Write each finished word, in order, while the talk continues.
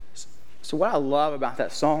So what I love about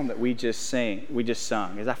that song that we just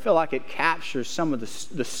sung, is I feel like it captures some of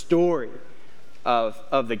the story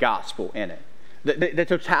of the gospel in it. The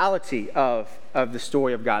totality of the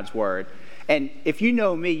story of God's Word. And if you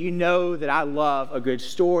know me, you know that I love a good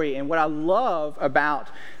story. And what I love about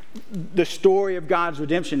the story of God's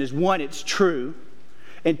redemption is, one, it's true.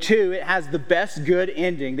 And two, it has the best good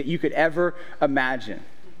ending that you could ever imagine.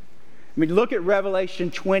 I mean, look at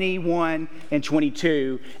Revelation 21 and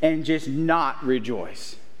 22 and just not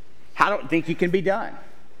rejoice. I don't think it can be done.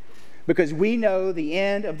 Because we know the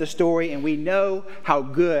end of the story and we know how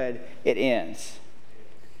good it ends.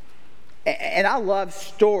 And I love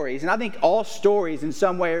stories, and I think all stories in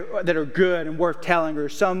some way that are good and worth telling are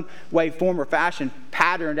some way, form, or fashion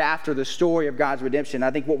patterned after the story of God's redemption.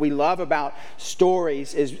 I think what we love about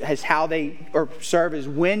stories is how they serve as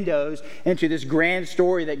windows into this grand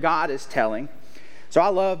story that God is telling. So I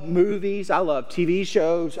love movies, I love TV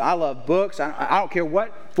shows, I love books. I don't care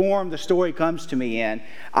what form the story comes to me in.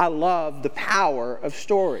 I love the power of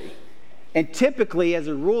story. And typically, as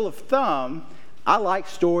a rule of thumb, I like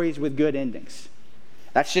stories with good endings.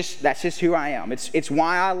 That's just who I am. It's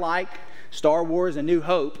why I like Star Wars: A New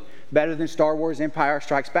Hope better than Star Wars: Empire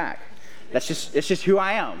Strikes Back. It's just who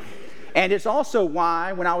I am. And it's also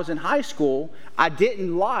why, when I was in high school, I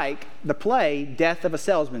didn't like the play Death of a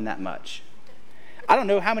Salesman that much. I don't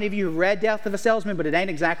know how many of you have read Death of a Salesman, but it ain't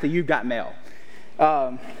exactly You've Got Mail.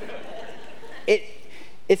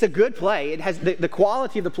 It's a good play. It has the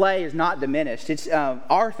quality of the play is not diminished. It's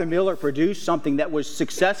Arthur Miller produced something that was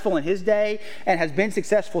successful in his day and has been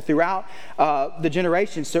successful throughout the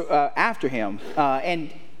generations after him.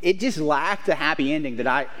 And it just lacked a happy ending that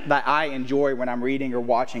I enjoy when I'm reading or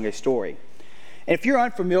watching a story. And if you're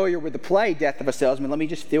unfamiliar with the play Death of a Salesman, let me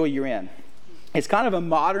just fill you in. It's kind of a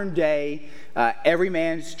modern day every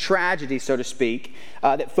man's tragedy, so to speak,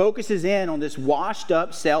 that focuses in on this washed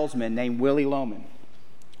up salesman named Willie Loman.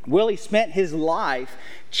 Willie spent his life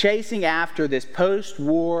chasing after this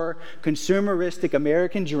post-war consumeristic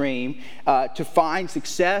American dream to find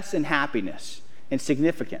success and happiness and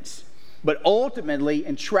significance. But ultimately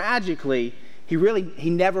and tragically, he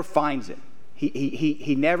never finds it.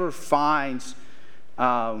 He never finds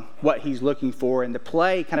what he's looking for, and the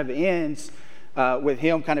play kind of ends with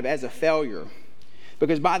him kind of as a failure.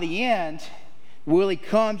 Because by the end, Willie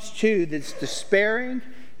comes to this despairing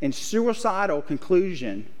and suicidal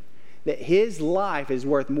conclusion that his life is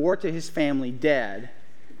worth more to his family dead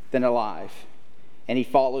than alive. And he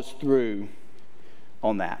follows through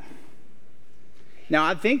on that. Now,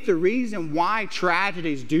 I think the reason why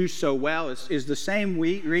tragedies do so well is the same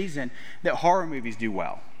reason that horror movies do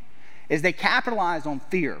well, is they capitalize on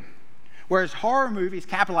fear. Whereas horror movies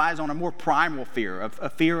capitalize on a more primal fear, a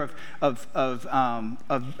fear of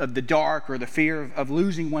the dark, or the fear of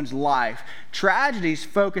losing one's life. Tragedies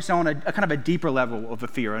focus on a kind of a deeper level of a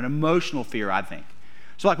fear, an emotional fear, I think.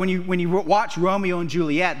 So like when you watch Romeo and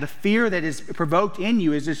Juliet, the fear that is provoked in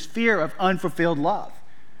you is this fear of unfulfilled love.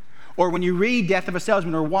 Or when you read Death of a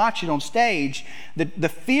Salesman or watch it on stage, the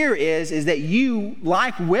fear is that you,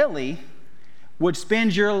 like Willie, would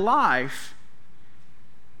spend your life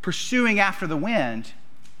pursuing after the wind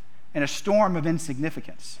in a storm of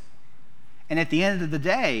insignificance. And at the end of the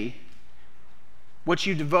day, what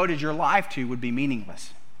you devoted your life to would be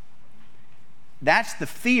meaningless. That's the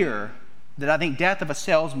fear that I think Death of a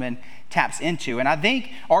Salesman taps into. And I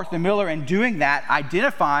think Arthur Miller, in doing that,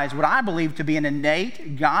 identifies what I believe to be an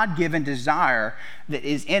innate, God-given desire that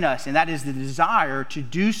is in us, and that is the desire to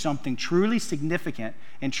do something truly significant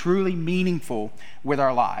and truly meaningful with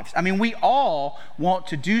our lives. I mean, we all want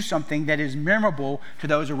to do something that is memorable to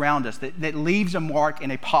those around us, that leaves a mark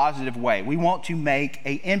in a positive way. We want to make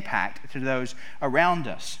an impact to those around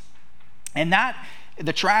us. And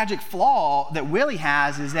the tragic flaw that Willie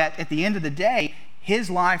has is that at the end of the day,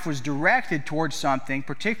 his life was directed towards something,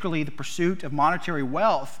 particularly the pursuit of monetary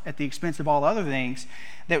wealth at the expense of all other things,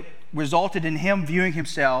 that resulted in him viewing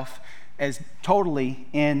himself as totally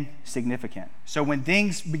insignificant. So when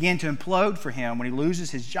things begin to implode for him, when he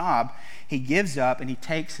loses his job, he gives up and he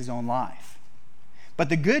takes his own life. But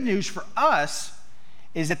the good news for us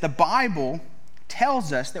is that the Bible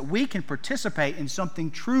tells us that we can participate in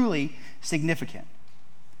something truly significant.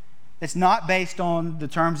 It's not based on the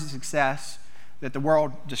terms of success that the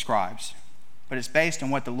world describes, but it's based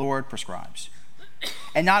on what the Lord prescribes.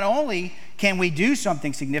 And not only can we do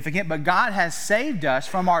something significant, but God has saved us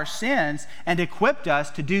from our sins and equipped us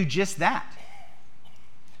to do just that.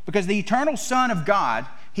 Because the eternal Son of God,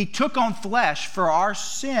 He took on flesh for our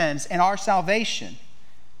sins and our salvation.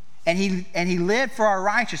 And he lived for our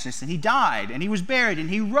righteousness, and he died, and he was buried,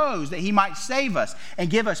 and he rose that he might save us and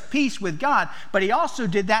give us peace with God. But he also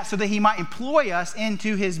did that so that he might employ us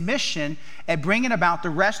into his mission at bringing about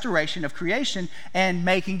the restoration of creation and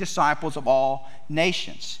making disciples of all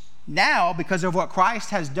nations. Now, because of what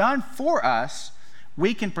Christ has done for us,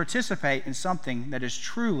 we can participate in something that is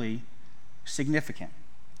truly significant,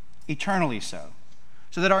 eternally so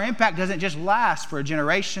that our impact doesn't just last for a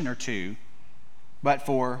generation or two, but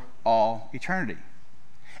for all eternity.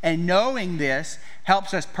 And knowing this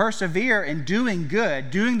helps us persevere in doing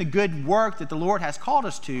the good work that the Lord has called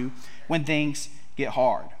us to when things get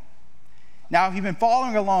hard. Now, if you've been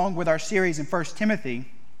following along with our series in 1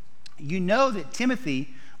 Timothy, you know that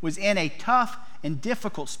Timothy was in a tough and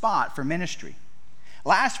difficult spot for ministry.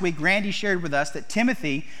 Last week, Randy shared with us that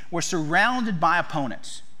Timothy was surrounded by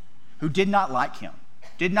opponents who did not like him,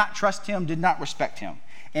 did not trust him, did not respect him.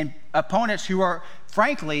 And opponents who are,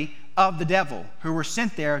 frankly, of the devil, who were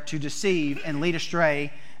sent there to deceive and lead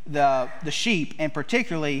astray the sheep, and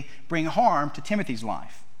particularly bring harm to Timothy's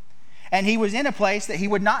life. And he was in a place that he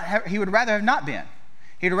would rather have not been.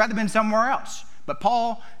 He would have rather been somewhere else. But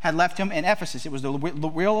Paul had left him in Ephesus. It was the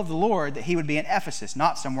will of the Lord that he would be in Ephesus,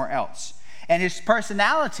 not somewhere else. And his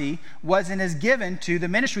personality wasn't as given to the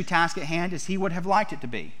ministry task at hand as he would have liked it to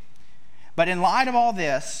be. But in light of all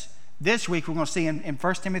this week we're going to see in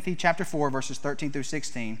 1 Timothy chapter 4, verses 13 through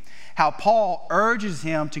 16, how Paul urges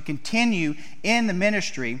him to continue in the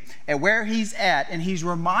ministry at where he's at, and he's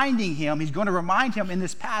going to remind him in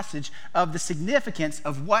this passage of the significance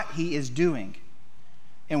of what he is doing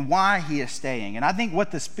and why he is staying. And I think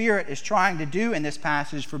what the Spirit is trying to do in this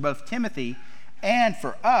passage for both Timothy and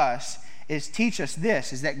for us is teach us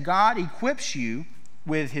this, is that God equips you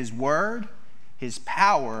with his word, his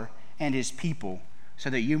power, and his people, so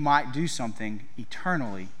that you might do something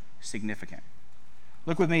eternally significant.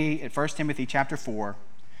 Look with me at 1 Timothy chapter 4,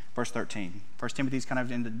 verse 13. 1 Timothy is kind of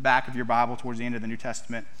in the back of your Bible towards the end of the New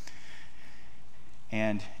Testament.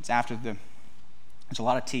 And it's there's a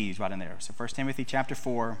lot of T's right in there. So 1 Timothy chapter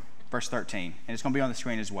 4, verse 13. And it's going to be on the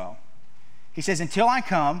screen as well. He says, "Until I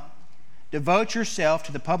come, devote yourself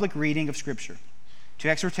to the public reading of Scripture, to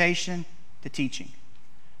exhortation, to teaching.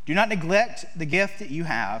 Do not neglect the gift that you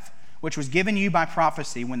have, which was given you by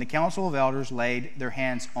prophecy when the council of elders laid their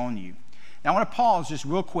hands on you." Now I want to pause just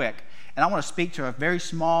real quick, and I want to speak to a very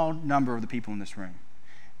small number of the people in this room.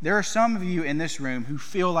 There are some of you in this room who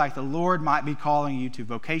feel like the Lord might be calling you to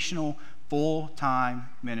vocational, full-time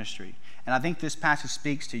ministry. And I think this passage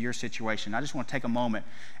speaks to your situation. I just want to take a moment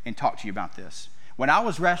and talk to you about this. When I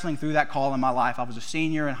was wrestling through that call in my life, I was a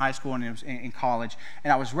senior in high school and in college,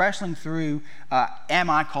 and I was wrestling through, am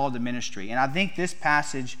I called to ministry? And I think this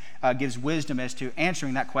passage gives wisdom as to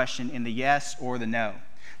answering that question in the yes or the no.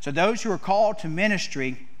 So those who are called to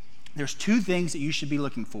ministry, there's two things that you should be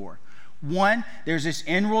looking for. One, there's this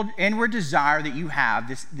inward desire that you have,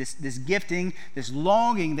 this gifting, this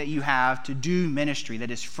longing that you have to do ministry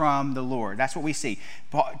that is from the Lord. That's what we see.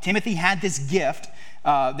 Timothy had this gift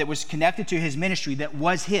that was connected to his ministry that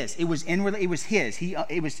was his. It was inwardly, it was his.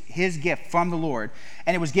 It was his gift from the Lord,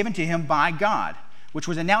 and it was given to him by God, which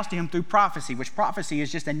was announced to him through prophecy, which prophecy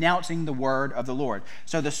is just announcing the word of the Lord.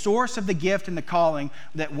 So the source of the gift and the calling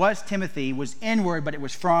that was Timothy was inward, but it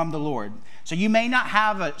was from the Lord. So you may not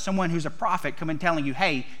have someone who's a prophet come and telling you,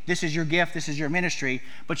 hey, this is your gift, this is your ministry,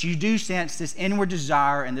 but you do sense this inward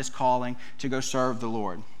desire and this calling to go serve the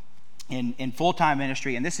Lord in full-time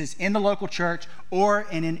ministry. And this is in the local church or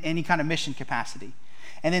in any kind of mission capacity.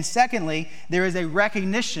 And then secondly, there is a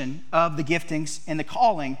recognition of the giftings and the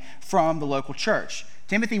calling from the local church.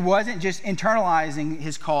 Timothy wasn't just internalizing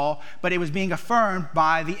his call, but it was being affirmed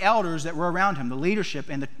by the elders that were around him, the leadership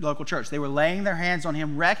in the local church. They were laying their hands on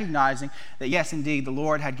him, recognizing that yes, indeed, the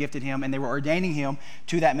Lord had gifted him, and they were ordaining him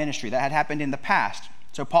to that ministry. That had happened in the past.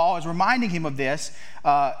 So Paul is reminding him of this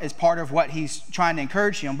as part of what he's trying to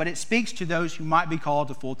encourage him, but it speaks to those who might be called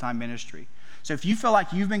to full-time ministry. So if you feel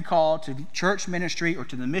like you've been called to church ministry or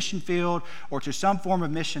to the mission field or to some form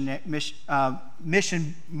of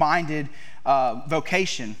mission-minded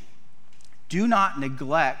vocation, do not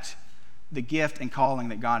neglect the gift and calling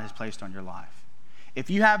that God has placed on your life.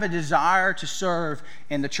 If you have a desire to serve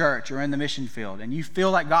in the church or in the mission field and you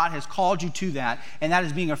feel like God has called you to that and that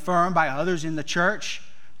is being affirmed by others in the church,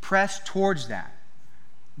 press towards that.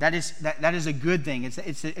 That is a good thing.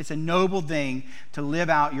 It's a noble thing to live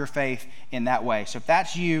out your faith in that way. So if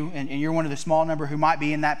that's you and you're one of the small number who might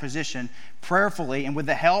be in that position, prayerfully and with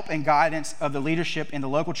the help and guidance of the leadership in the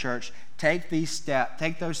local church, take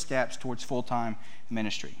those steps towards full-time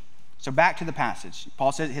ministry. So back to the passage.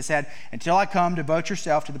 Paul has said, until I come, devote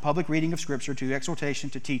yourself to the public reading of Scripture, to exhortation,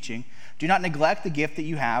 to teaching. Do not neglect the gift that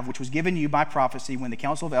you have, which was given you by prophecy when the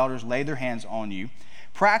council of elders laid their hands on you.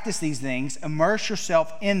 Practice these things, immerse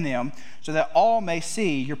yourself in them, so that all may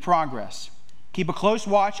see your progress. Keep a close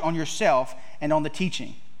watch on yourself and on the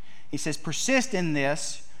teaching. He says, persist in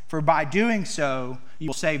this, for by doing so, you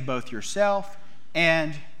will save both yourself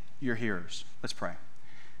and your hearers. Let's pray.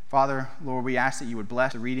 Father, Lord, we ask that you would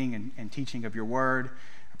bless the reading and teaching of your word.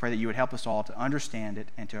 I pray that you would help us all to understand it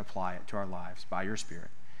and to apply it to our lives by your Spirit.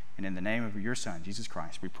 And in the name of your Son, Jesus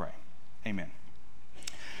Christ, we pray. Amen.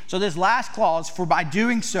 So this last clause, for by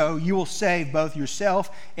doing so, you will save both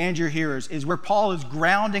yourself and your hearers, is where Paul is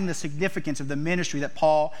grounding the significance of the ministry that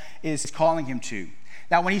Paul is calling him to.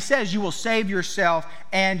 Now, when he says you will save yourself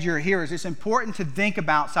and your hearers, it's important to think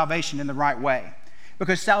about salvation in the right way.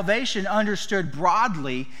 Because salvation, understood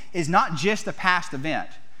broadly, is not just a past event,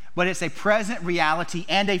 but it's a present reality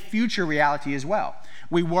and a future reality as well.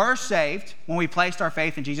 We were saved when we placed our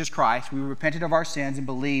faith in Jesus Christ. We repented of our sins and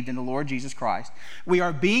believed in the Lord Jesus Christ. We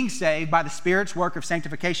are being saved by the Spirit's work of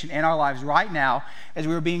sanctification in our lives right now as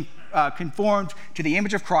we are being conformed to the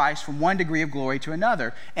image of Christ from one degree of glory to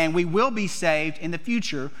another. And we will be saved in the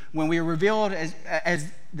future when we are revealed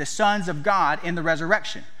as the sons of God in the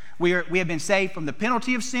resurrection. We have been saved from the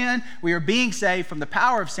penalty of sin. We are being saved from the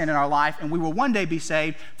power of sin in our life, and we will one day be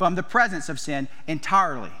saved from the presence of sin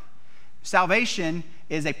entirely. Salvation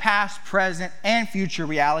is a past, present, and future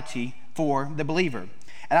reality for the believer.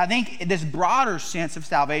 And I think this broader sense of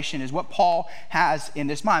salvation is what Paul has in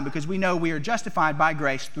this mind, because we know we are justified by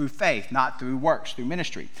grace through faith, not through works, through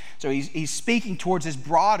ministry. So he's speaking towards this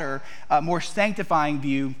broader, more sanctifying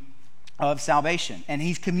view of salvation. And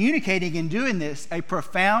he's communicating in doing this a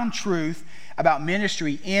profound truth about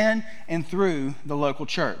ministry in and through the local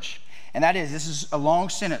church. And that is, this is a long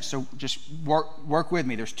sentence, so just work with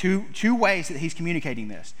me. There's two ways that he's communicating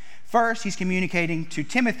this. First, he's communicating to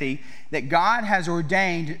Timothy that God has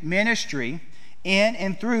ordained ministry in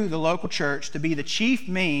and through the local church to be the chief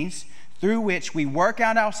means through which we work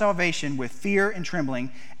out our salvation with fear and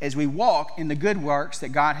trembling as we walk in the good works that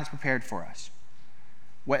God has prepared for us.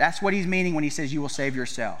 That's what he's meaning when he says you will save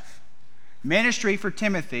yourself. Ministry for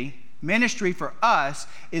Timothy, ministry for us,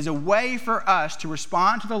 is a way for us to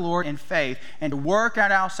respond to the Lord in faith and to work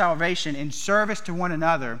out our salvation in service to one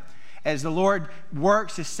another as the Lord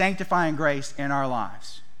works his sanctifying grace in our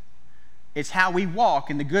lives. It's how we walk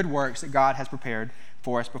in the good works that God has prepared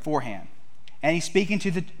for us beforehand. And he's speaking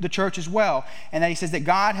to the church as well, and that he says that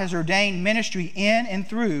God has ordained ministry in and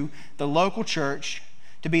through the local church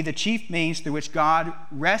to be the chief means through which God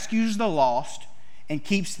rescues the lost and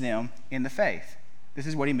keeps them in the faith. This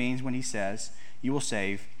is what he means when he says, you will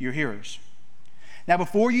save your hearers. Now,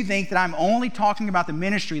 before you think that I'm only talking about the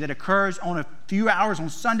ministry that occurs on a few hours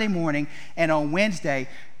on Sunday morning and on Wednesday,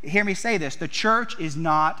 hear me say this. The church is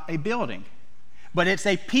not a building, but it's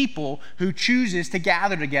a people who chooses to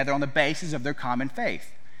gather together on the basis of their common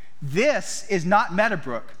faith. This is not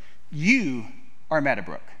Meadowbrook. You are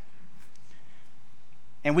Meadowbrook.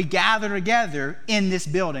 And we gather together in this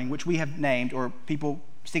building, which we have named, or people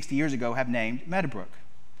 60 years ago have named Meadowbrook.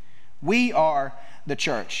 We are the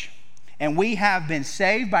church, and we have been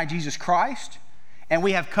saved by Jesus Christ, and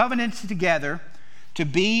we have covenanted together to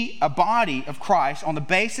be a body of Christ on the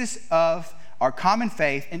basis of our common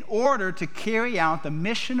faith in order to carry out the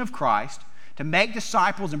mission of Christ, to make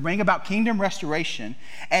disciples and bring about kingdom restoration,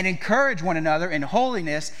 and encourage one another in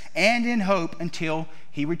holiness and in hope until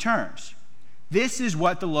he returns. This is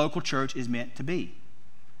what the local church is meant to be.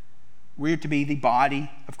 We're to be the body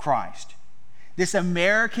of Christ. This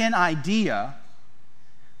American idea,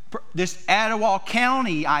 this Etowah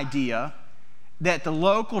County idea that the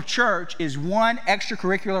local church is one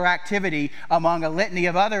extracurricular activity among a litany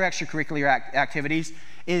of other extracurricular activities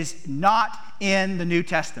is not in the New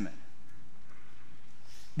Testament.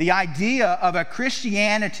 The idea of a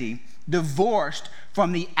Christianity divorced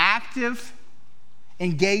from the active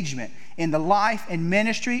engagement in the life and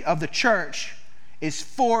ministry of the church is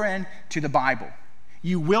foreign to the Bible.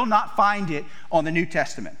 You will not find it on the New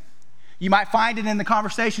Testament. You might find it in the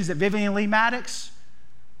conversations at Vivian Lee Maddox,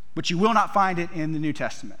 but you will not find it in the New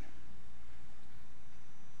Testament.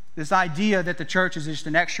 This idea that the church is just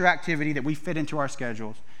an extra activity that we fit into our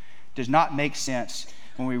schedules does not make sense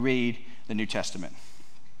when we read the New Testament.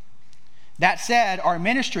 That said, our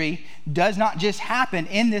ministry does not just happen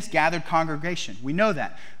in this gathered congregation. We know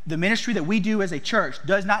that. The ministry that we do as a church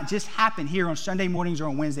does not just happen here on Sunday mornings or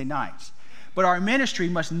on Wednesday nights. But our ministry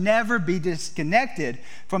must never be disconnected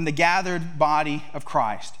from the gathered body of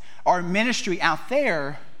Christ. Our ministry out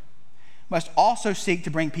there must also seek to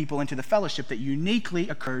bring people into the fellowship that uniquely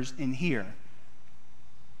occurs in here.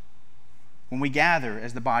 When we gather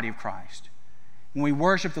as the body of Christ, when we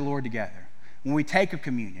worship the Lord together, when we take of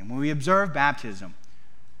communion, when we observe baptism,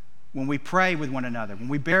 when we pray with one another, when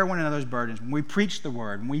we bear one another's burdens, when we preach the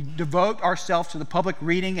word, when we devote ourselves to the public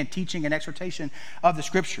reading and teaching and exhortation of the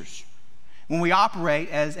Scriptures, when we operate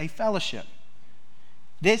as a fellowship.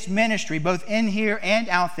 This ministry, both in here and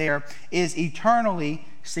out there, is eternally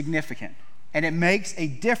significant, and it makes a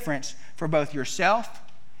difference for both yourself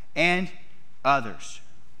and others.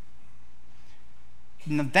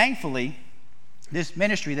 And thankfully, this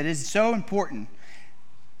ministry that is so important,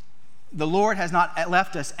 the Lord has not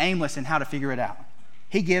left us aimless in how to figure it out.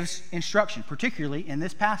 He gives instruction, particularly in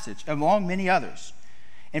this passage, among many others.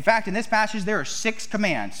 In fact, in this passage, there are 6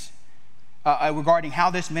 commands regarding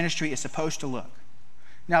how this ministry is supposed to look.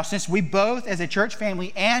 Now, since we both, as a church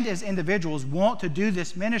family and as individuals, want to do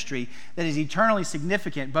this ministry that is eternally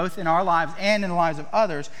significant, both in our lives and in the lives of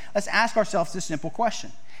others, let's ask ourselves this simple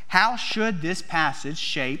question. How should this passage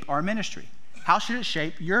shape our ministry? How should it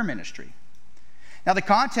shape your ministry? Now, the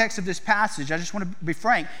context of this passage, I just want to be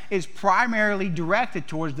frank, is primarily directed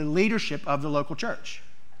towards the leadership of the local church.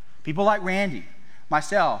 People like Randy,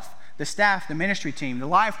 myself, the staff, the ministry team, the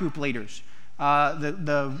life group leaders,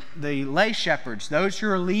 the lay shepherds, those who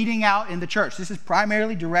are leading out in the church. This is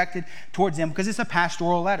primarily directed towards them because it's a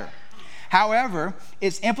pastoral letter. However,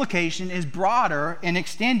 its implication is broader and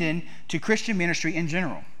extended to Christian ministry in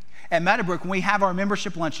general. At Meadowbrook, when we have our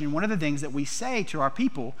membership luncheon, one of the things that we say to our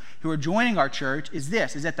people who are joining our church is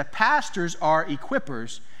that the pastors are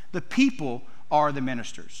equippers, the people are the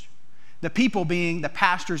ministers. The people being the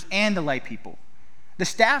pastors and the lay people. The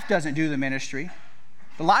staff doesn't do the ministry.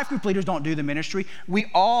 The life group leaders don't do the ministry. We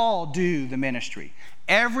all do the ministry.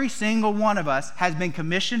 Every single one of us has been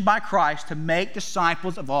commissioned by Christ to make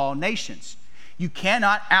disciples of all nations. You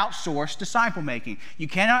cannot outsource disciple making. You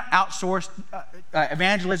cannot outsource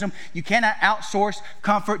evangelism. You cannot outsource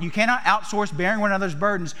comfort. You cannot outsource bearing one another's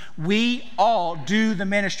burdens. We all do the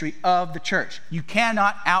ministry of the church. You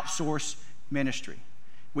cannot outsource ministry.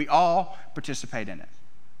 We all participate in it.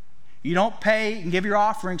 You don't pay and give your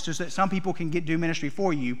offerings so that some people can do ministry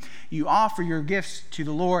for you. You offer your gifts to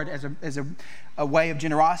the Lord as a way of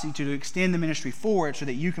generosity to extend the ministry forward so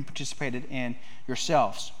that you can participate in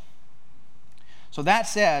yourselves. So that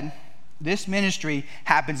said, this ministry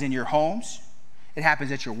happens in your homes. It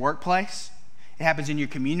happens at your workplace. It happens in your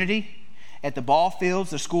community, at the ball fields,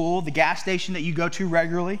 the school, the gas station that you go to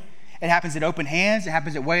regularly. It happens at Open Hands. It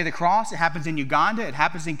happens at Way of the Cross. It happens in Uganda. It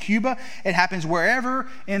happens in Cuba. It happens wherever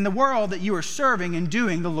in the world that you are serving and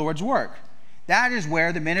doing the Lord's work. That is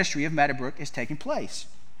where the ministry of Meadowbrook is taking place,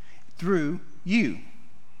 through you.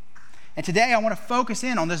 And today I want to focus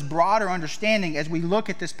in on this broader understanding as we look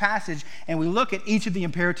at this passage and we look at each of the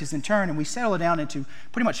imperatives in turn and we settle it down into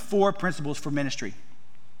pretty much 4 principles for ministry.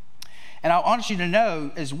 And I want you to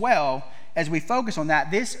know as well, as we focus on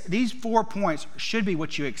that, these 4 points should be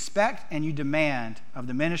what you expect and you demand of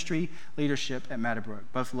the ministry leadership at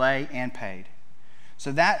Meadowbrook, both lay and paid.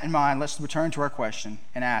 So that in mind, let's return to our question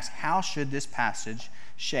and ask, how should this passage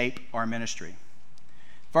shape our ministry?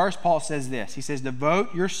 First, Paul says this. He says,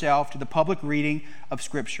 devote yourself to the public reading of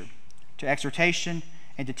Scripture, to exhortation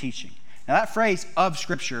and to teaching. Now that phrase of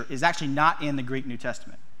Scripture is actually not in the Greek New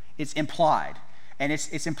Testament. It's implied. And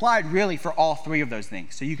it's implied really for all 3 of those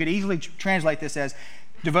things. So you could easily translate this as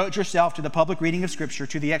devote yourself to the public reading of Scripture,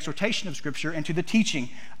 to the exhortation of Scripture, and to the teaching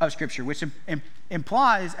of Scripture, which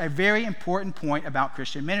implies a very important point about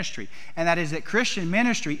Christian ministry. And that is that Christian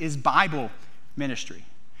ministry is Bible ministry.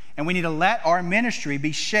 And we need to let our ministry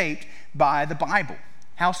be shaped by the Bible.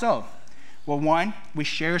 How so? Well, 1, we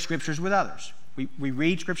share Scriptures with others. We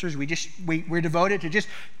read Scriptures. We're devoted to just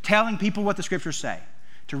telling people what the Scriptures say,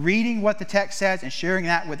 to reading what the text says and sharing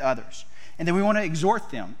that with others. And then we want to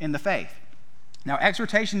exhort them in the faith. Now,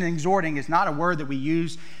 exhortation and exhorting is not a word that we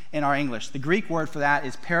use in our English. The Greek word for that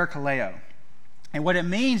is parakaleo. And what it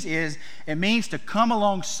means is, it means to come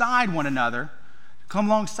alongside one another, come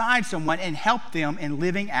alongside someone and help them in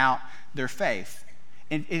living out their faith.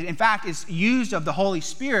 In fact, it's used of the Holy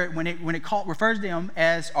Spirit when it refers to him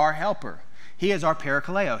as our helper. He is our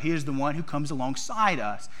parakaleo. He is the one who comes alongside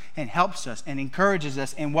us and helps us and encourages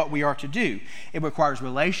us in what we are to do. It requires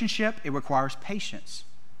relationship, it requires patience,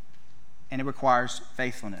 and it requires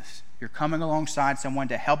faithfulness. You're coming alongside someone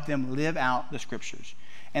to help them live out the Scriptures.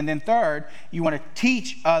 And then third, you want to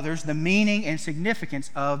teach others the meaning and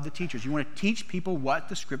significance of the teachers. You want to teach people what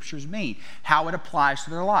the Scriptures mean, how it applies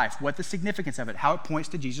to their life, what the significance of it, how it points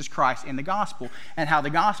to Jesus Christ in the gospel, and how the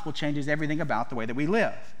gospel changes everything about the way that we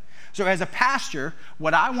live. So as a pastor,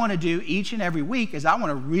 what I want to do each and every week is I want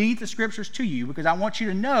to read the scriptures to you because I want you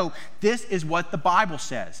to know this is what the Bible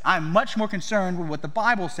says. I'm much more concerned with what the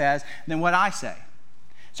Bible says than what I say.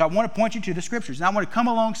 So I want to point you to the scriptures, and I want to come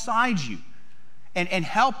alongside you and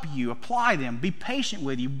help you apply them, be patient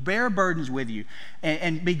with you, bear burdens with you,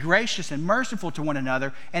 and be gracious and merciful to one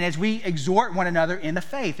another. And as we exhort one another in the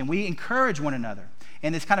faith and we encourage one another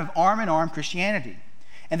in this kind of arm-in-arm Christianity.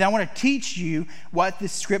 And then I want to teach you what the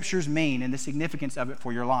scriptures mean and the significance of it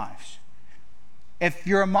for your lives. If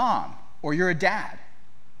you're a mom or you're a dad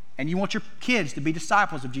and you want your kids to be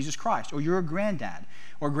disciples of Jesus Christ, or you're a granddad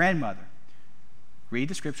or grandmother, read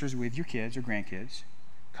the scriptures with your kids or grandkids.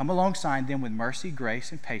 Come alongside them with mercy, grace,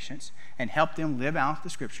 and patience, and help them live out the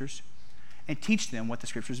scriptures and teach them what the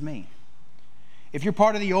scriptures mean. If you're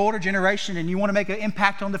part of the older generation and you want to make an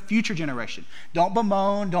impact on the future generation, don't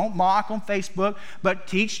bemoan, don't mock on Facebook, but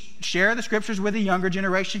share the scriptures with the younger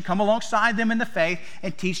generation. Come alongside them in the faith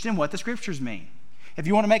and teach them what the scriptures mean. If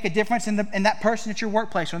you want to make a difference in that person at your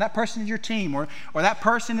workplace, or that person at your team, or that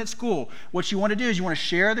person at school, what you want to do is you want to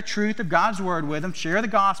share the truth of God's word with them, share the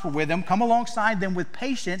gospel with them, come alongside them with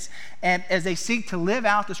patience and as they seek to live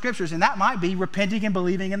out the scriptures. And that might be repenting and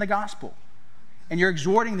believing in the gospel. And you're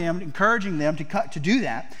exhorting them, encouraging them to do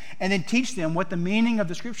that, and then teach them what the meaning of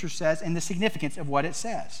the scripture says and the significance of what it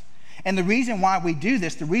says. And the reason why we do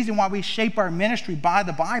this, the reason why we shape our ministry by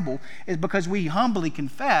the Bible, is because we humbly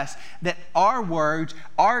confess that our words,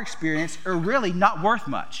 our experience are really not worth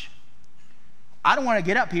much. I don't want to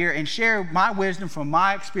get up here and share my wisdom from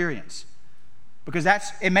my experience because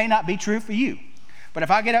it may not be true for you. But if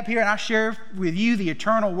I get up here and I share with you the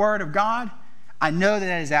eternal word of God, I know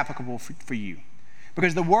that is applicable for you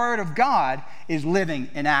because the word of God is living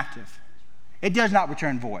and active. It does not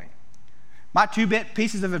return void. My 2-bit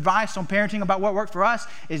pieces of advice on parenting about what worked for us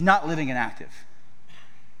is not living and active.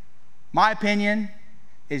 My opinion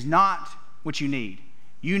is not what you need.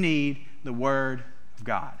 You need the Word of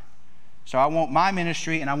God. So I want my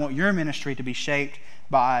ministry and I want your ministry to be shaped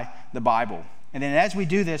by the Bible. And then as we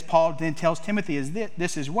do this, Paul then tells Timothy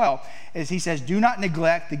this as well, as he says, do not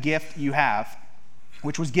neglect the gift you have,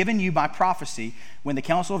 which was given you by prophecy when the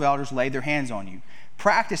council of elders laid their hands on you.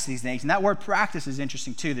 Practice these things. And that word practice is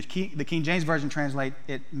interesting too. The King James Version translate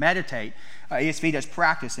it meditate. ESV does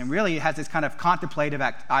practice. And really it has this kind of contemplative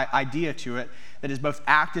idea to it that is both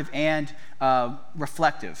active and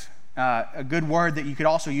reflective. A good word that you could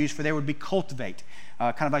also use for there would be cultivate.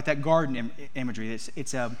 Kind of like that garden imagery.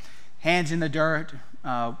 It's hands in the dirt,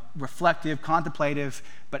 reflective, contemplative,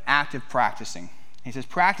 but active practicing. He says,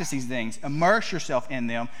 practice these things. Immerse yourself in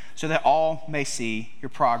them so that all may see your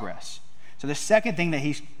progress. So the second thing that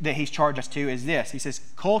he's charged us to is this. He says,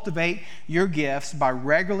 cultivate your gifts by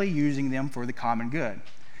regularly using them for the common good.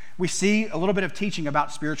 We see a little bit of teaching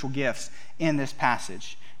about spiritual gifts in this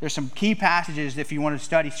passage. There's some key passages if you want to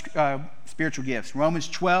study spiritual gifts. Romans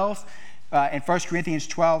 12 and 1 Corinthians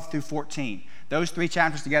 12 through 14. Those 3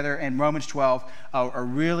 chapters together in Romans 12 are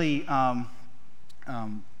really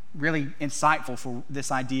insightful for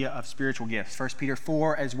this idea of spiritual gifts. 1 Peter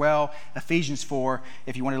 4 as well, Ephesians 4,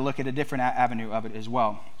 if you want to look at a different avenue of it as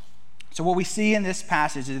well. So what we see in this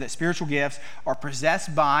passage is that spiritual gifts are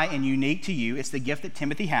possessed by and unique to you. It's the gift that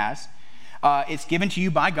Timothy has. It's given to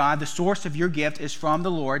you by God. The source of your gift is from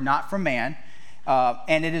the Lord, not from man.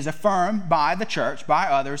 And it is affirmed by the church, by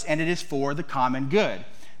others, and it is for the common good.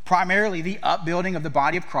 Primarily the upbuilding of the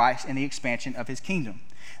body of Christ and the expansion of his kingdom.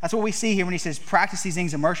 That's what we see here when he says, practice these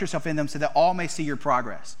things, immerse yourself in them so that all may see your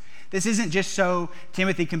progress. This isn't just so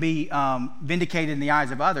Timothy can be vindicated in the eyes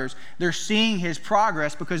of others. They're seeing his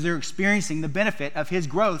progress because they're experiencing the benefit of his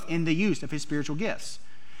growth in the use of his spiritual gifts.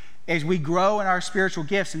 As we grow in our spiritual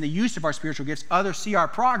gifts and the use of our spiritual gifts, others see our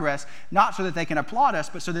progress, not so that they can applaud us,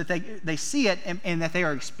 but so that they see it and that they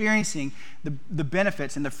are experiencing the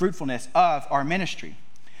benefits and the fruitfulness of our ministry.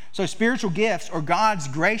 So spiritual gifts, or God's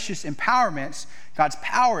gracious empowerments, God's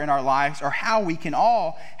power in our lives, are how we can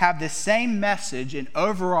all have this same message and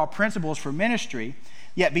overall principles for ministry,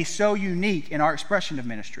 yet be so unique in our expression of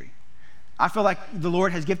ministry. I feel like the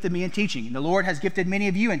Lord has gifted me in teaching, and the Lord has gifted many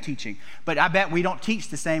of you in teaching, but I bet we don't teach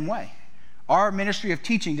the same way. Our ministry of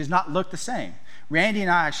teaching does not look the same. Randy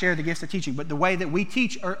and I share the gifts of teaching, but the way that we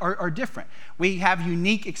teach are different. We have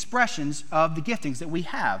unique expressions of the giftings that we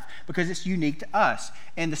have because it's unique to us.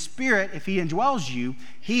 And the Spirit, if he indwells you,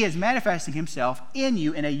 he is manifesting himself in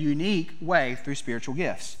you in a unique way through spiritual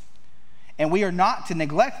gifts. And we are not to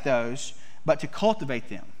neglect those, but to cultivate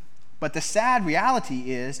them. But the sad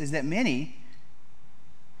reality is that many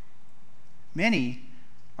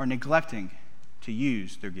are neglecting to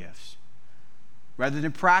use their gifts. Rather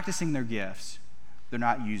than practicing their gifts, they're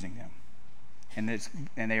not using them. And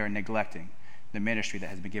they are neglecting the ministry that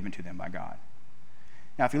has been given to them by God.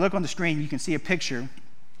 Now, if you look on the screen, you can see a picture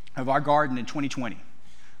of our garden in 2020.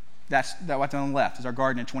 That's what's on the left is our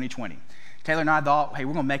garden in 2020. Taylor and I thought, hey,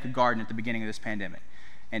 we're going to make a garden at the beginning of this pandemic.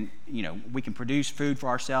 And, we can produce food for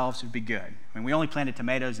ourselves. It would be good. I mean, we only planted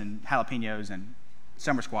tomatoes and jalapenos and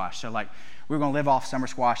summer squash. So, we're going to live off summer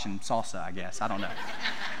squash and salsa, I guess. I don't know.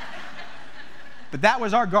 But that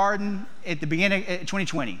was our garden at the beginning of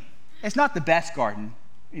 2020. It's not the best garden.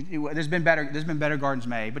 There's been better gardens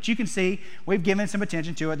made. But you can see we've given some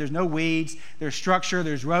attention to it. There's no weeds. There's structure.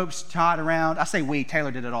 There's ropes tied around. I say we.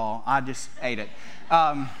 Taylor did it all. I just ate it.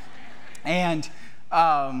 And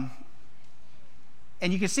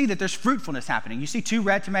you can see that there's fruitfulness happening. You see 2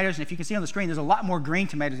 red tomatoes, and if you can see on the screen, there's a lot more green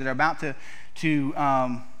tomatoes that are about to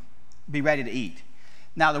be ready to eat.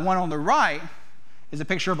 Now, the one on the right is a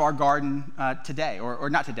picture of our garden today, or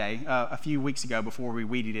not today, a few weeks ago before we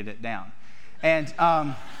weeded it down. And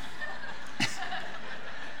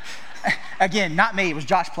again, not me, it was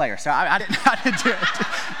Josh Player, so I didn't do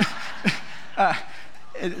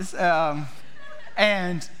it.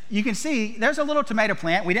 And you can see there's a little tomato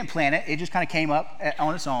plant. We didn't plant it. It just kind of came up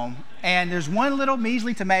on its own. And there's one little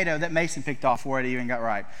measly tomato that Mason picked off before it even got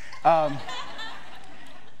ripe.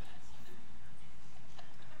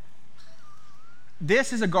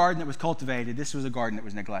 This is a garden that was cultivated. This was a garden that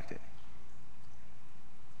was neglected.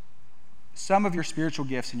 Some of your spiritual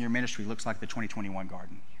gifts in your ministry looks like the 2021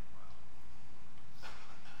 garden.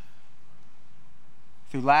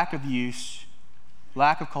 Through lack of use,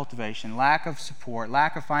 lack of cultivation, lack of support,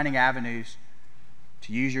 lack of finding avenues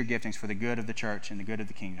to use your giftings for the good of the church and the good of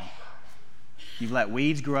the kingdom, you've let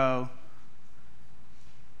weeds grow,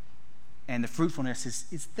 and the fruitfulness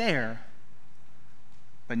is there,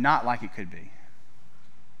 but not like it could be.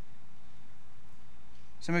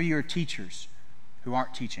 Some of you are teachers who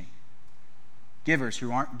aren't teaching, givers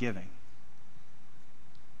who aren't giving,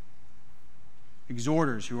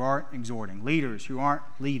 exhorters who aren't exhorting, leaders who aren't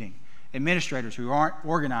leading, administrators who aren't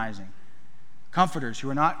organizing, comforters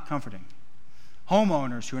who are not comforting,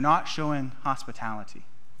 homeowners who are not showing hospitality.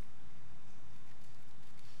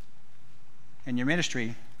 And your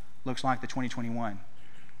ministry looks like the 2021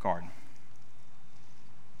 garden.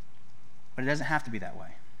 But it doesn't have to be that way.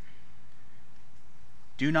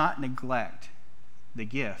 Do not neglect the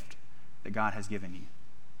gift that God has given you.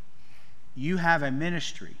 You have a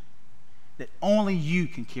ministry that only you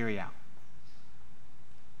can carry out.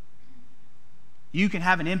 You can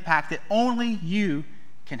have an impact that only you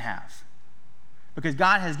can have. Because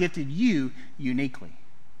God has gifted you uniquely.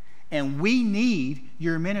 And we need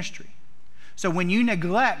your ministry. So when you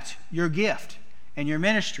neglect your gift and your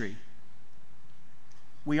ministry,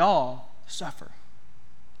 we all suffer.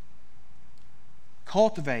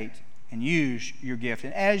 Cultivate and use your gift.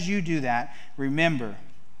 And as you do that, remember,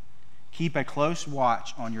 keep a close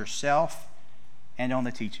watch on yourself and on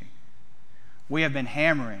the teaching. We have been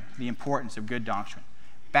hammering the importance of good doctrine.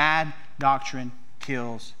 Bad doctrine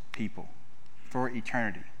kills people for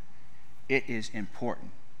eternity. It is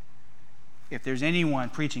important. If there's anyone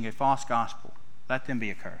preaching a false gospel, let them be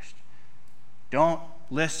accursed. Don't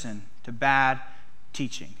listen to bad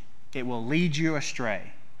teaching. It will lead you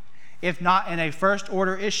astray. If not in a first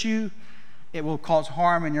order issue, it will cause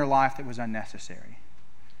harm in your life that was unnecessary.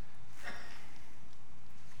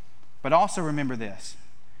 But also remember this.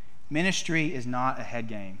 Ministry is not a head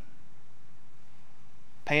game.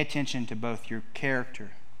 Pay attention to both your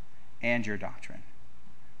character and your doctrine.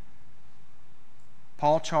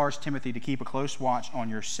 Paul charged Timothy to keep a close watch on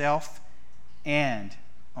yourself and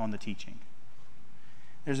on the teaching.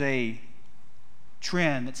 There's a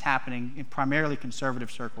trend that's happening in primarily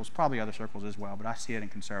conservative circles, probably other circles as well, but I see it in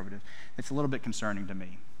conservative. It's a little bit concerning to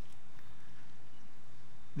me.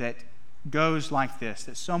 That goes like this,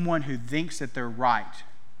 that someone who thinks that they're right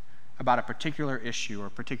about a particular issue or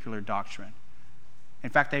a particular doctrine,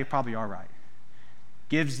 in fact, they probably are right,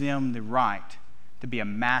 gives them the right to be a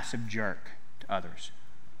massive jerk to others.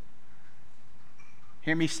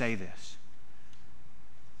 Hear me say this.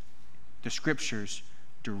 The Scriptures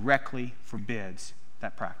directly forbids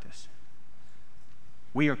that practice.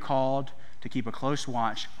 We are called to keep a close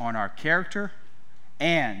watch on our character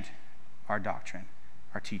and our doctrine,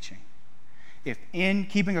 our teaching. If in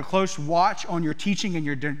keeping a close watch on your teaching and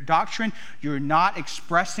your doctrine, you're not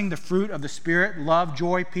expressing the fruit of the Spirit, love,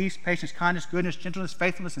 joy, peace, patience, kindness, goodness, gentleness,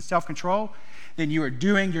 faithfulness, and self-control, then you are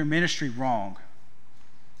doing your ministry wrong.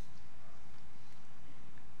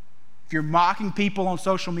 If you're mocking people on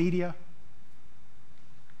social media,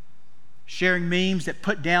 sharing memes that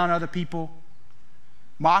put down other people,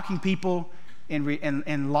 mocking people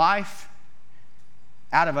in life,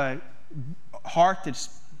 out of a heart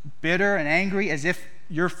that's bitter and angry, as if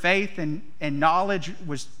your faith and knowledge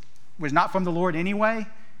was not from the Lord anyway,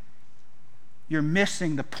 you're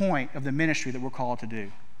missing the point of the ministry that we're called to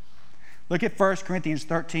do. Look at 1 Corinthians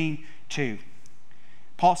 13:2.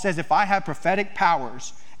 Paul says, if I have prophetic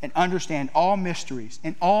powers and understand all mysteries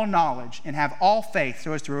and all knowledge and have all faith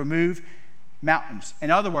so as to remove mountains.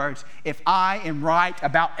 In other words, if I am right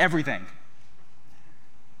about everything,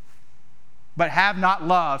 but have not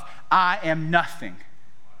love, I am nothing.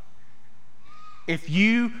 If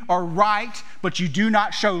you are right, but you do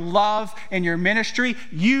not show love in your ministry,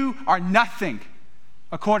 you are nothing,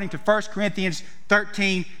 according to 1 Corinthians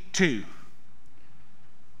 13:2.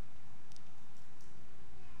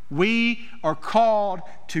 We are called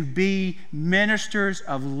to be ministers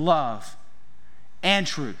of love and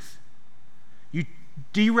truth. You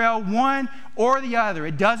derail one or the other,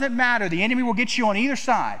 it doesn't matter. The enemy will get you on either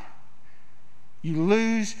side. You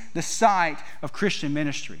lose the sight of Christian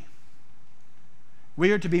ministry.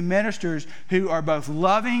 We are to be ministers who are both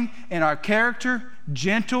loving in our character,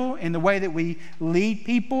 gentle in the way that we lead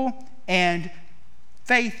people, and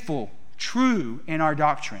faithful, true in our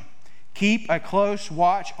doctrine. Keep a close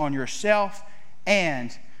watch on yourself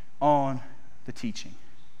and on the teaching.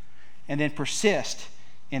 And then persist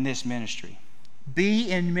in this ministry. Be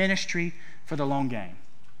in ministry for the long game.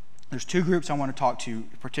 There's two groups I want to talk to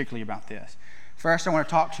particularly about this. First, I want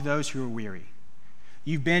to talk to those who are weary.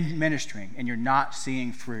 You've been ministering and you're not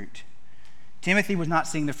seeing fruit. Timothy was not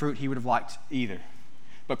seeing the fruit he would have liked either.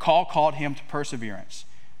 But Paul called him to perseverance.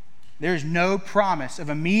 There's no promise of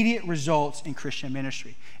immediate results in Christian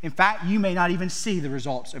ministry. In fact, you may not even see the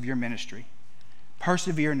results of your ministry.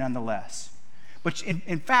 Persevere nonetheless. But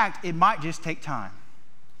in fact, it might just take time.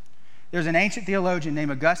 There's an ancient theologian named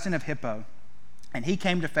Augustine of Hippo, and he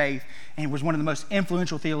came to faith and was one of the most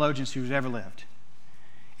influential theologians who's ever lived.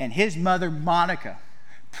 And his mother, Monica,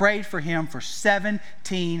 prayed for him for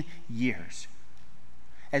 17 years.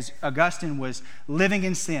 As Augustine was living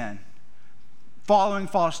in sin, following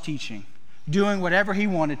false teaching, doing whatever he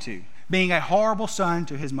wanted to, being a horrible son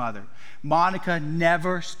to his mother, Monica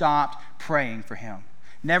never stopped praying for him.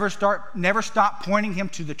 Never stopped pointing him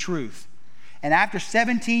to the truth. And after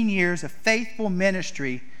 17 years of faithful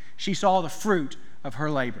ministry, she saw the fruit of her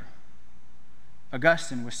labor.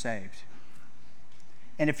 Augustine was saved.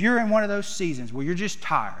 And if you're in one of those seasons where you're just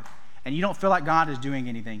tired and you don't feel like God is doing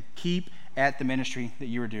anything, keep at the ministry that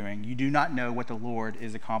you are doing. You do not know what the Lord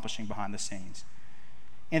is accomplishing behind the scenes.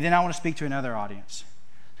 And then I want to speak to another audience,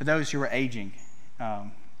 to those who are aging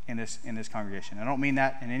in this congregation. I don't mean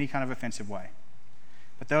that in any kind of offensive way,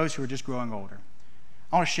 but those who are just growing older.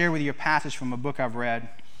 I want to share with you a passage from a book I've read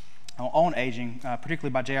on aging,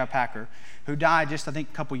 particularly by J.I. Packer, who died just, I think,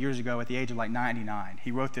 a couple years ago at the age of 99.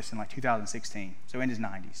 He wrote this in 2016, so in his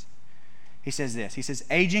 90s. He says this, he says,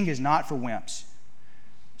 aging is not for wimps.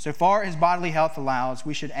 So far as bodily health allows,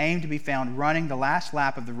 we should aim to be found running the last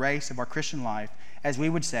lap of the race of our Christian life, as we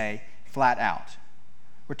would say, flat out.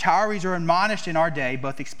 Retirees are admonished in our day,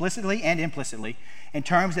 both explicitly and implicitly, in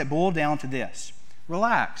terms that boil down to this: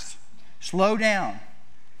 relax, slow down,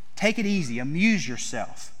 take it easy, amuse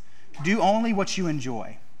yourself, do only what you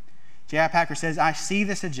enjoy. J.I. Packer says, I see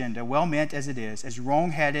this agenda, well meant as it is, as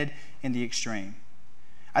wrong-headed in the extreme.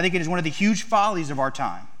 I think it is one of the huge follies of our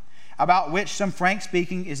time, about which some frank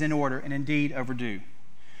speaking is in order and indeed overdue.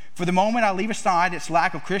 For the moment, I leave aside its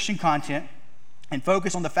lack of Christian content and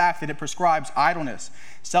focus on the fact that it prescribes idleness,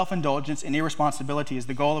 self-indulgence, and irresponsibility as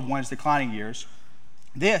the goal of one's declining years.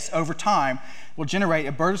 This, over time, will generate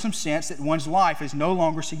a burdensome sense that one's life is no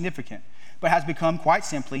longer significant, but has become, quite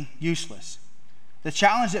simply, useless. The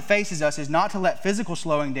challenge that faces us is not to let physical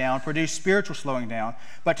slowing down produce spiritual slowing down,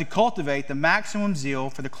 but to cultivate the maximum zeal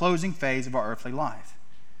for the closing phase of our earthly life.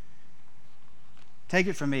 Take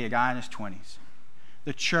it from me, a guy in his 20s.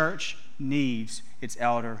 The church needs its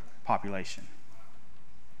elder population.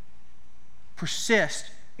 Persist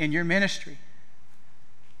in your ministry.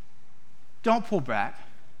 Don't pull back.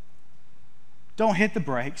 Don't hit the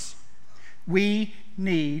brakes. We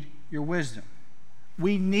need your wisdom.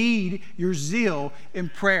 We need your zeal in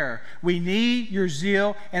prayer. We need your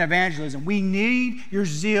zeal in evangelism. We need your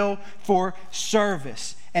zeal for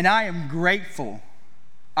service. And I am grateful.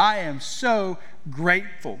 I am so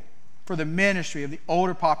grateful for the ministry of the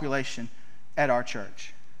older population at our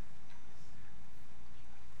church.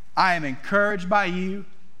 I am encouraged by you.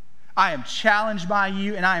 I am challenged by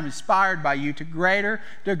you, and I am inspired by you to greater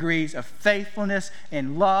degrees of faithfulness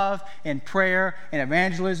and love and prayer and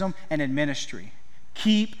evangelism and in ministry.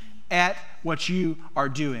 Keep at what you are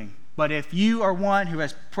doing. But if you are one who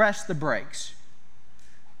has pressed the brakes,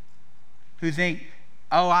 who think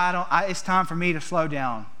it's time for me to slow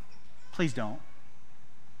down. Please don't.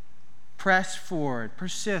 Press forward.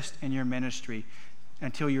 Persist in your ministry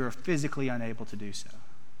until you are physically unable to do so.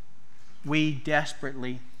 We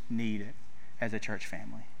desperately need it as a church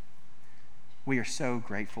family. We are so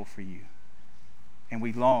grateful for you, and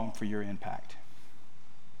we long for your impact.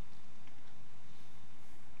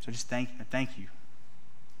 So just thank you.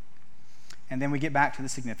 And then we get back to the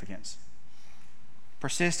significance.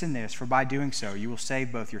 Persist in this, for by doing so, you will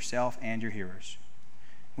save both yourself and your hearers.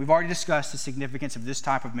 We've already discussed the significance of this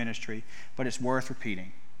type of ministry, but it's worth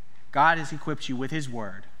repeating. God has equipped you with His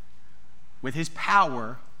Word, with His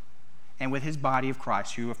power, and with His body of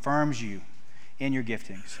Christ, who affirms you in your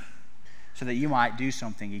giftings, so that you might do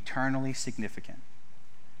something eternally significant.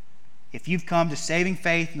 If you've come to saving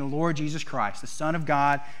faith in the Lord Jesus Christ, the Son of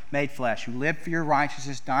God made flesh, who lived for your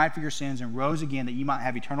righteousness, died for your sins, and rose again that you might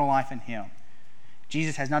have eternal life in Him,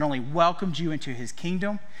 Jesus has not only welcomed you into His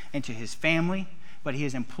kingdom, into His family, but He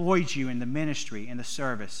has employed you in the ministry and the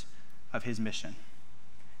service of His mission.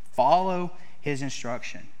 Follow His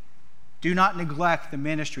instruction. Do not neglect the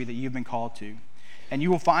ministry that you've been called to, and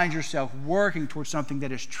you will find yourself working towards something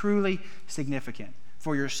that is truly significant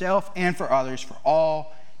for yourself and for others for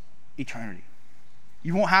all eternity.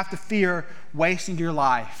 You won't have to fear wasting your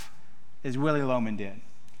life as Willie Loman did,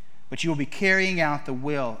 but you will be carrying out the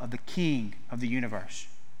will of the King of the universe.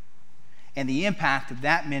 And the impact of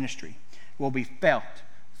that ministry will be felt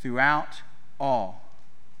throughout all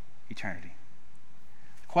eternity.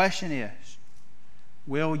 The question is,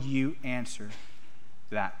 will you answer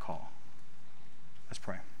that call? Let's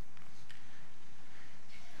pray.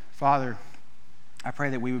 Father, I pray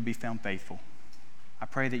that we would be found faithful. I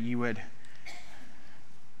pray that you would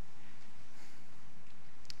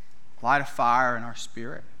light a fire in our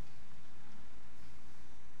spirit,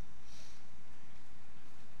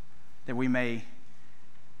 that we may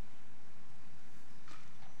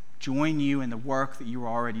join you in the work that you are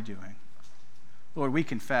already doing. Lord, we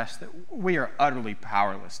confess that we are utterly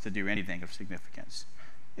powerless to do anything of significance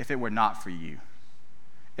if it were not for you.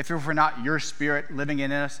 If it were not your Spirit living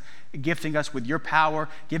in us, gifting us with your power,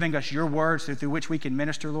 giving us your words through which we can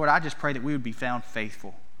minister, Lord, I just pray that we would be found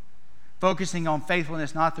faithful. Focusing on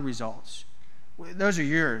faithfulness, not the results. Those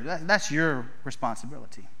are that's your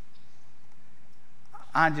responsibility.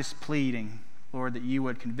 I'm just pleading, Lord, that you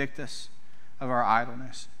would convict us of our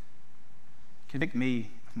idleness. Convict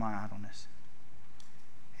me of my idleness.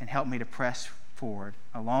 And help me to press forward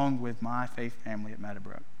along with my faith family at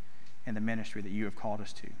Meadowbrook in the ministry that you have called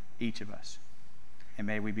us to, each of us. And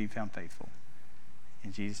may we be found faithful.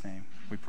 In Jesus' name we pray.